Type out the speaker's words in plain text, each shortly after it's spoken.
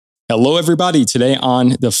Hello, everybody. Today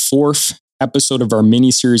on the fourth episode of our mini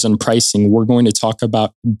series on pricing, we're going to talk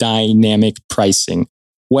about dynamic pricing.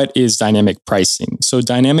 What is dynamic pricing? So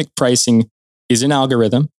dynamic pricing is an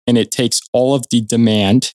algorithm, and it takes all of the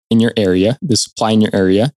demand in your area, the supply in your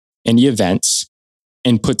area, and the events,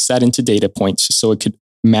 and puts that into data points so it could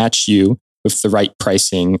match you with the right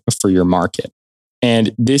pricing for your market.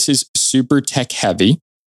 And this is super tech heavy.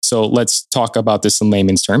 So let's talk about this in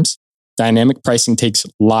layman's terms. Dynamic pricing takes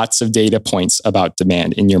lots of data points about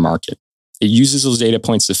demand in your market. It uses those data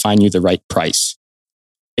points to find you the right price.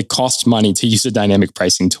 It costs money to use a dynamic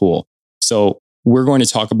pricing tool. So we're going to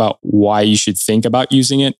talk about why you should think about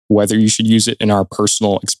using it, whether you should use it in our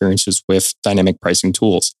personal experiences with dynamic pricing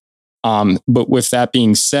tools. But with that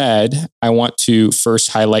being said, I want to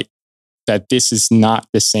first highlight that this is not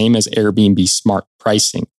the same as Airbnb smart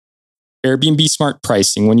pricing. Airbnb smart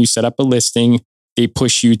pricing, when you set up a listing, they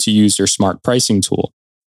push you to use their smart pricing tool.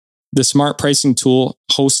 The smart pricing tool,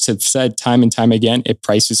 hosts have said time and time again, it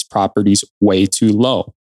prices properties way too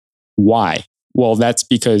low. Why? Well, that's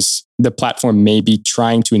because the platform may be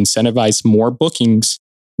trying to incentivize more bookings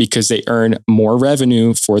because they earn more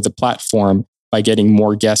revenue for the platform by getting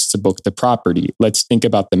more guests to book the property. Let's think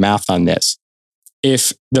about the math on this.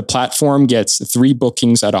 If the platform gets 3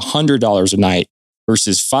 bookings at $100 a night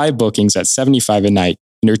versus 5 bookings at $75 a night,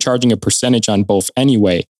 and they're charging a percentage on both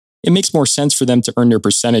anyway, it makes more sense for them to earn their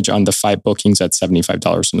percentage on the 5 bookings at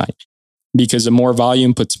 $75 a night, because the more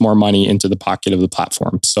volume puts more money into the pocket of the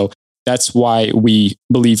platform. So that's why we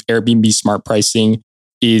believe Airbnb smart pricing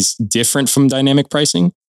is different from dynamic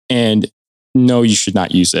pricing, and no, you should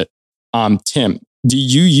not use it. Tim, do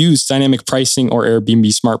you use dynamic pricing or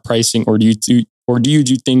Airbnb smart pricing, or do you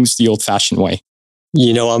do things the old-fashioned way?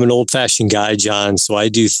 You know, I'm an old-fashioned guy, John, so I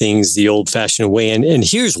do things the old-fashioned way. And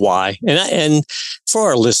here's why. And for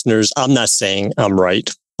our listeners, I'm not saying I'm right.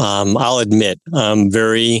 I'll admit I'm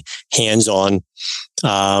very hands-on.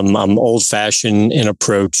 I'm old-fashioned in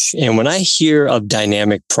approach. And when I hear of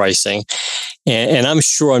dynamic pricing, and I'm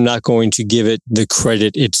sure I'm not going to give it the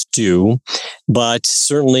credit it's due, but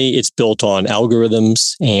certainly it's built on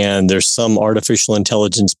algorithms and there's some artificial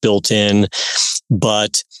intelligence built in.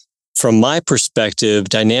 But from my perspective,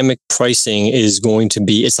 dynamic pricing is going to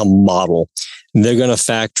be, it's a model. They're going to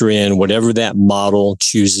factor in whatever that model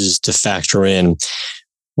chooses to factor in.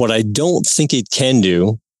 What I don't think it can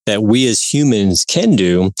do, that we as humans can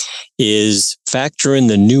do, is factor in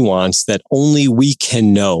the nuance that only we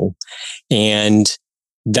can know. And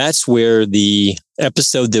that's where the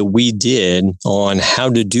episode that we did on how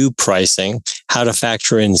to do pricing, how to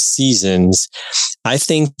factor in seasons, I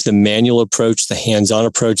think the manual approach, the hands-on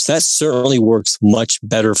approach, that certainly works much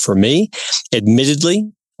better for me.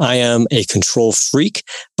 Admittedly, I am a control freak,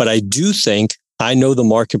 but I do think I know the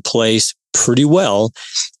marketplace pretty well,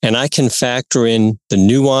 and I can factor in the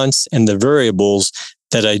nuance and the variables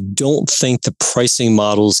that I don't think the pricing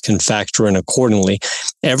models can factor in accordingly.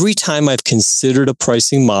 Every time I've considered a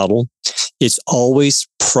pricing model, it's always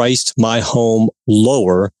priced my home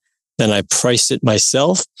lower than I priced it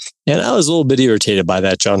myself. And I was a little bit irritated by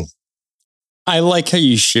that, John. I like how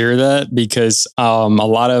you share that, because a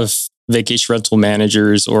lot of vacation rental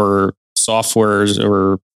managers or softwares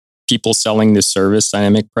or people selling this service,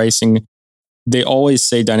 dynamic pricing, they always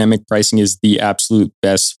say dynamic pricing is the absolute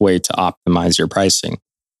best way to optimize your pricing.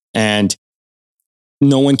 And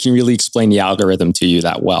no one can really explain the algorithm to you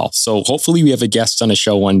that well. So hopefully we have a guest on a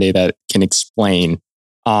show one day that can explain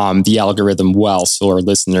the algorithm well, so our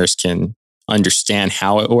listeners can understand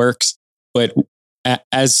how it works. But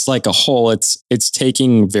as like a whole, it's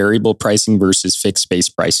taking variable pricing versus fixed base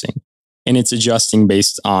pricing, and it's adjusting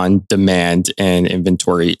based on demand and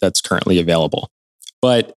inventory that's currently available.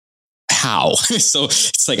 But how? So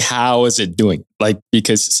it's like, how is it doing? Like,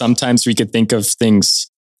 because sometimes we could think of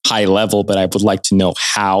things high level, but I would like to know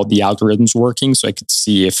how the algorithm's working so I could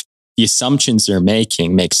see if the assumptions they're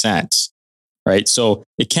making make sense, right? So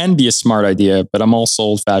it can be a smart idea, but I'm also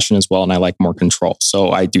old-fashioned as well, and I like more control.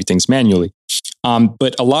 So I do things manually.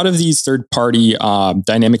 But a lot of these third-party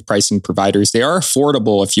dynamic pricing providers, they are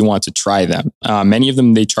affordable if you want to try them. Many of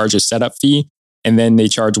them, they charge a setup fee, and then they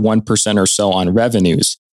charge 1% or so on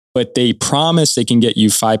revenues. But they promise they can get you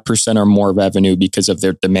 5% or more revenue because of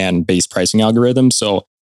their demand-based pricing algorithm. So,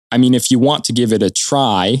 I mean, if you want to give it a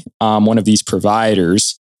try, one of these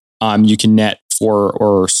providers, you can net 4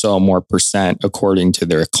 or so more percent according to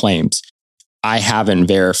their claims. I haven't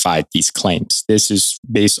verified these claims. This is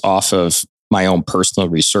based off of my own personal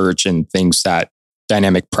research and things that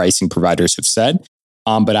dynamic pricing providers have said.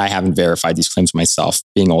 But I haven't verified these claims myself,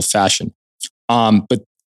 being old-fashioned. But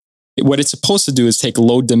what it's supposed to do is take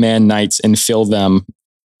low demand nights and fill them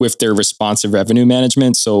with their responsive revenue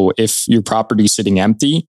management. So if your property is sitting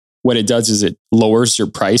empty, what it does is it lowers your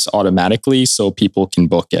price automatically so people can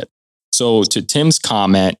book it. So to Tim's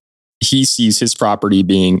comment, he sees his property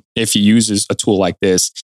being, if he uses a tool like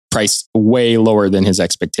this, priced way lower than his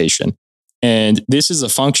expectation. And this is a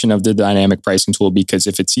function of the dynamic pricing tool, because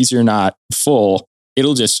if it sees you're not full,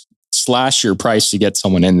 it'll just slash your price to get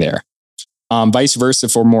someone in there. Vice versa,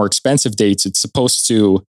 for more expensive dates, it's supposed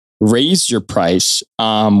to raise your price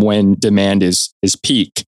when demand is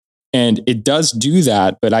peak. And it does do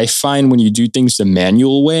that, but I find when you do things the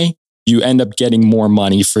manual way, you end up getting more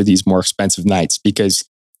money for these more expensive nights, because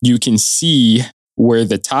you can see where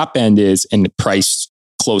the top end is and price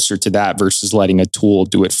closer to that versus letting a tool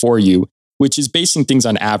do it for you, which is basing things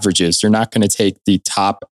on averages. You're not going to take the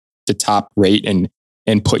top rate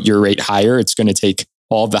and put your rate higher. It's going to take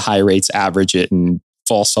all the high rates, average it, and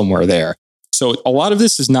fall somewhere there. So a lot of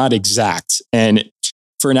this is not exact. And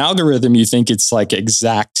for an algorithm, you think it's like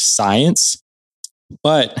exact science.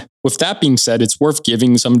 But with that being said, it's worth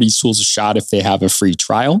giving some of these tools a shot if they have a free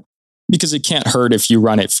trial, because it can't hurt if you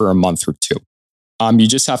run it for a month or two. You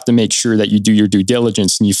just have to make sure that you do your due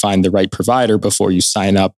diligence and you find the right provider before you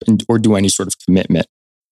sign up or do any sort of commitment.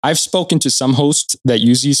 I've spoken to some hosts that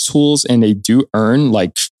use these tools and they do earn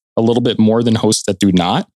like a little bit more than hosts that do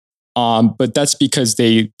not. But that's because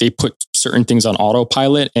they put certain things on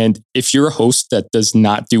autopilot. And if you're a host that does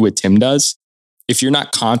not do what Tim does, if you're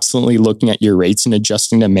not constantly looking at your rates and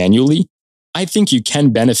adjusting them manually, I think you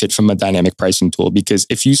can benefit from a dynamic pricing tool, because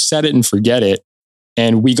if you set it and forget it,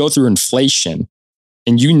 and we go through inflation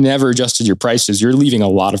and you never adjusted your prices, you're leaving a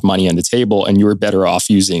lot of money on the table, and you're better off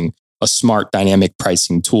using a smart dynamic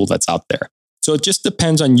pricing tool that's out there. So it just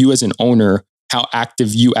depends on you as an owner, how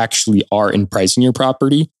active you actually are in pricing your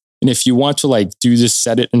property. And if you want to like do this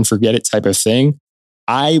set it and forget it type of thing,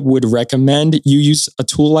 I would recommend you use a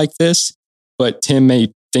tool like this. But Tim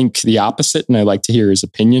may think the opposite, and I'd like to hear his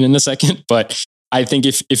opinion in a second. But I think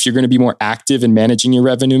if you're going to be more active in managing your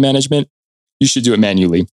revenue management, you should do it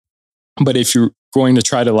manually. But if you're going to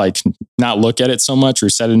try to like not look at it so much or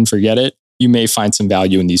set it and forget it, you may find some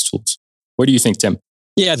value in these tools. What do you think, Tim?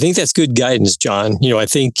 Yeah, I think that's good guidance, John. I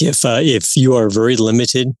think if you are very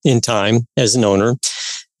limited in time as an owner,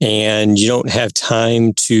 and you don't have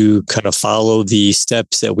time to kind of follow the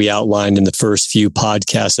steps that we outlined in the first few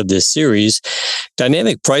podcasts of this series,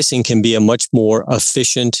 dynamic pricing can be a much more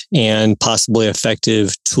efficient and possibly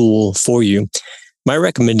effective tool for you. My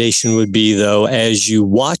recommendation would be, though, as you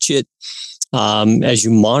watch it, as you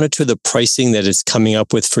monitor the pricing that it's coming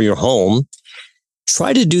up with for your home,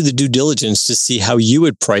 try to do the due diligence to see how you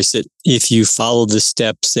would price it if you follow the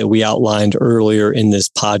steps that we outlined earlier in this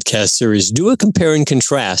podcast series. Do a compare and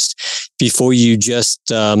contrast before you just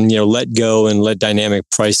let go and let dynamic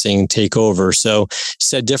pricing take over. So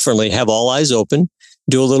said differently, have all eyes open,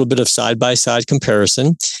 do a little bit of side-by-side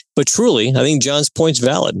comparison. But truly, I think John's point's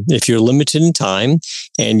valid. If you're limited in time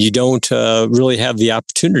and you don't really have the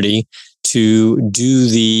opportunity to do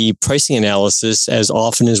the pricing analysis as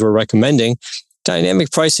often as we're recommending,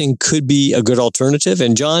 dynamic pricing could be a good alternative.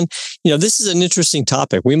 And John, this is an interesting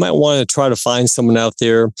topic. We might want to try to find someone out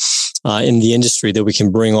there in the industry that we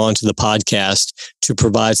can bring onto the podcast to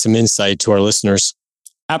provide some insight to our listeners.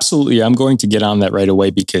 Absolutely. I'm going to get on that right away,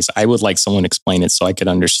 because I would like someone to explain it so I could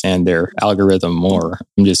understand their algorithm more.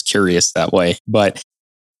 I'm just curious that way. But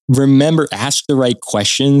remember, ask the right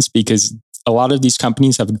questions, because a lot of these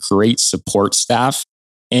companies have great support staff,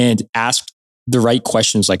 and ask the right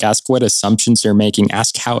questions, like ask what assumptions they're making,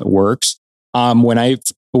 ask how it works. When I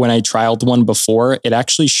trialed one before, it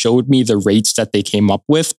actually showed me the rates that they came up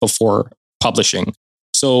with before publishing.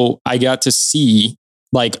 So I got to see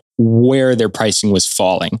like where their pricing was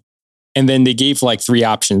falling. And then they gave like 3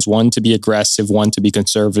 options: one to be aggressive, one to be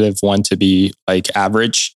conservative, one to be like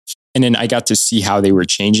average. And then I got to see how they were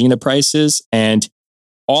changing the prices. And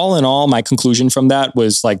all in all, my conclusion from that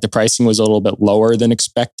was like the pricing was a little bit lower than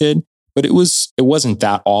expected, but it wasn't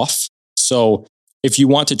that off. So if you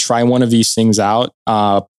want to try one of these things out,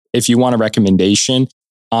 if you want a recommendation,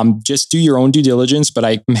 just do your own due diligence. But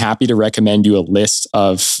I'm happy to recommend you a list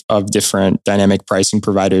of different dynamic pricing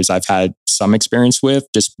providers I've had some experience with.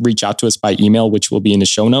 Just reach out to us by email, which will be in the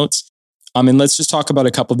show notes. And let's just talk about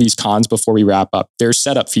a couple of these cons before we wrap up. There's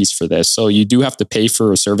setup fees for this. So you do have to pay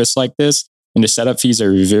for a service like this. And the setup fees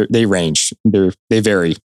they range. They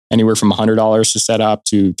vary anywhere from $100 to set up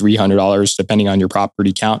to $300, depending on your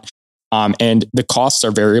property count. And the costs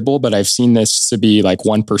are variable, but I've seen this to be like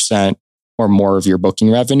 1% or more of your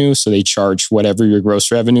booking revenue. So they charge whatever your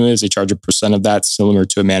gross revenue is. They charge 1% of that, similar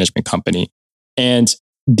to a management company. And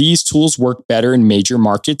these tools work better in major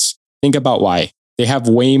markets. Think about why. they have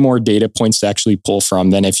way more data points to actually pull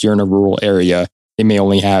from than if you're in a rural area. They may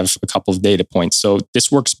only have a couple of data points. So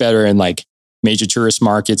this works better in like major tourist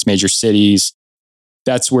markets, major cities.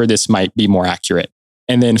 That's where this might be more accurate.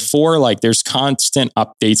 And then 4, like there's constant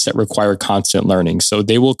updates that require constant learning. So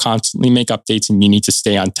they will constantly make updates and you need to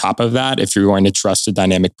stay on top of that if you're going to trust a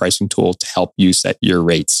dynamic pricing tool to help you set your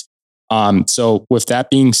rates. So with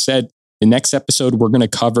that being said, the next episode, we're going to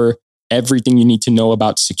cover everything you need to know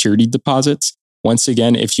about security deposits. Once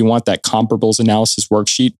again, if you want that comparables analysis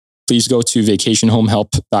worksheet, please go to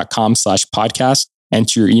vacationhomehelp.com/podcast,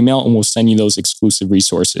 enter your email, and we'll send you those exclusive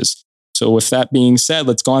resources. So with that being said,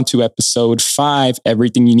 let's go on to episode 5,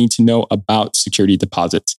 everything you need to know about security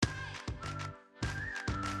deposits.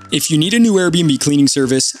 If you need a new Airbnb cleaning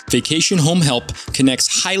service, Vacation Home Help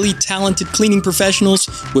connects highly talented cleaning professionals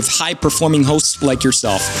with high-performing hosts like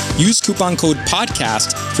yourself. Use coupon code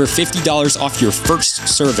PODCAST for $50 off your first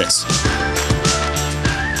service.